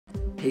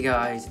Hey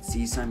guys,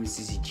 it's Simon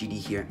CCGD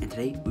here, and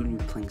today we're going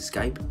to be playing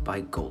Skype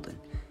by Golden.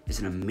 It's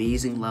an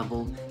amazing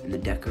level, and the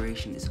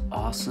decoration is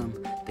awesome,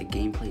 the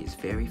gameplay is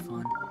very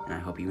fun, and I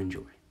hope you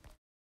enjoy.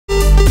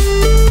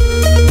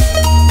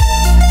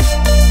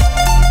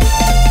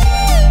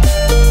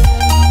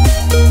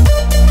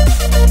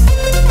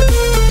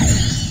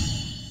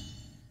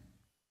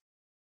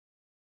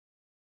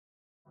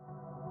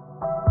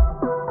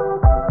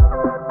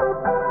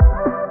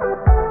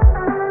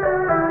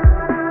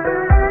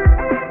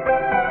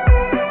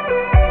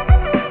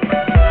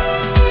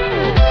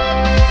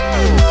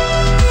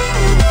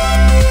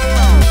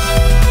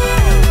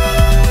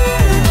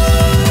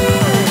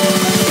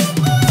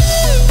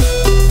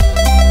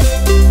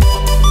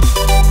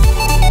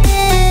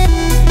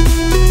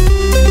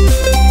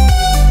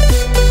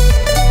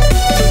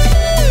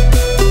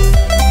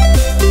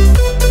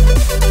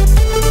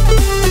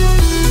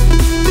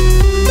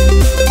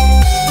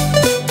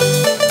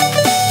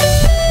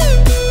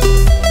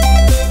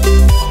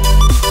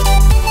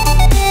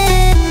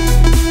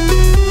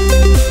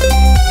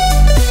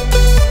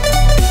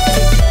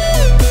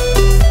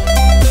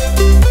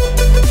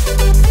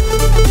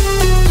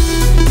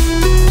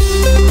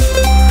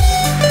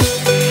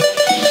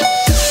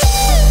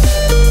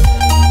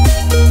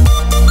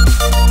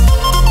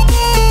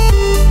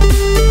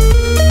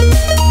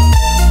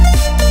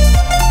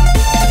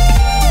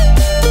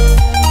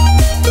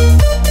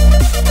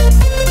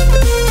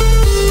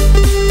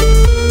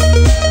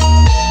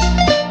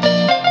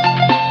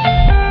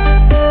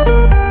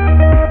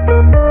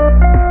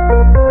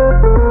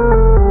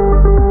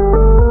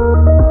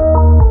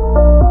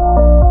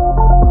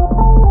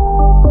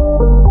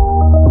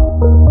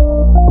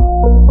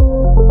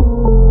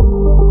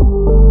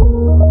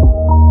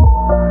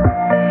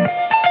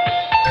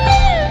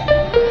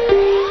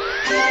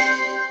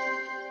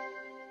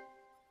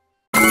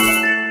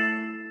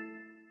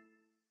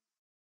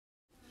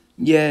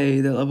 Yay,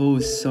 the level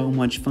was so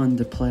much fun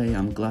to play.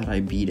 I'm glad I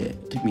beat it.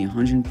 It took me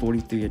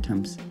 143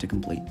 attempts to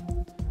complete.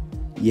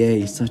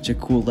 Yay, such a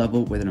cool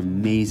level with an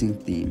amazing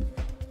theme.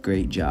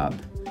 Great job.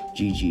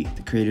 GG,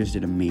 the creators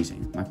did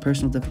amazing. My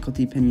personal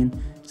difficulty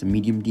opinion is a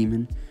medium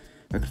demon.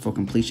 Record for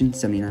completion,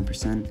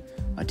 79%.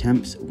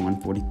 Attempts,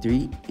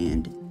 143.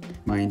 And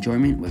my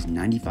enjoyment was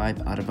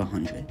 95 out of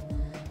 100.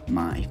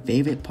 My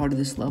favorite part of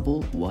this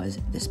level was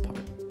this part.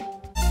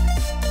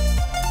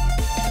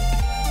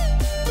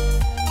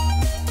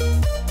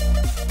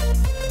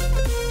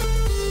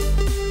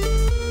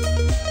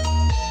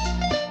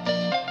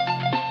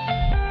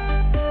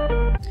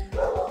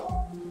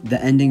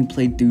 The ending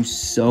played through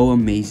so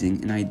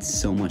amazing, and I had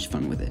so much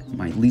fun with it.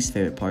 My least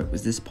favorite part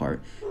was this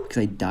part,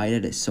 because I died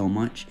at it so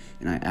much,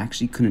 and I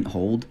actually couldn't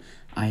hold.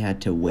 I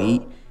had to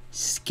wait,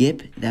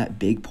 skip that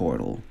big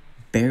portal,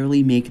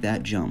 barely make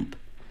that jump,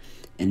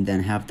 and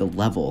then have the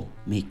level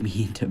make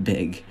me into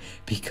big,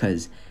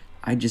 because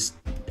I just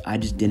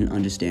didn't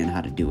understand how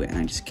to do it, and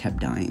I just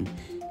kept dying.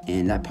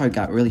 And that part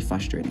got really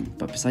frustrating,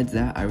 but besides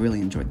that, I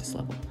really enjoyed this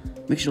level.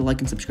 Make sure to like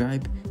and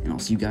subscribe, and I'll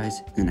see you guys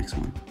in the next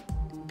one.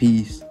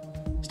 Peace.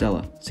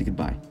 Stella, say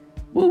goodbye.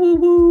 Woo woo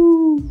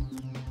woo!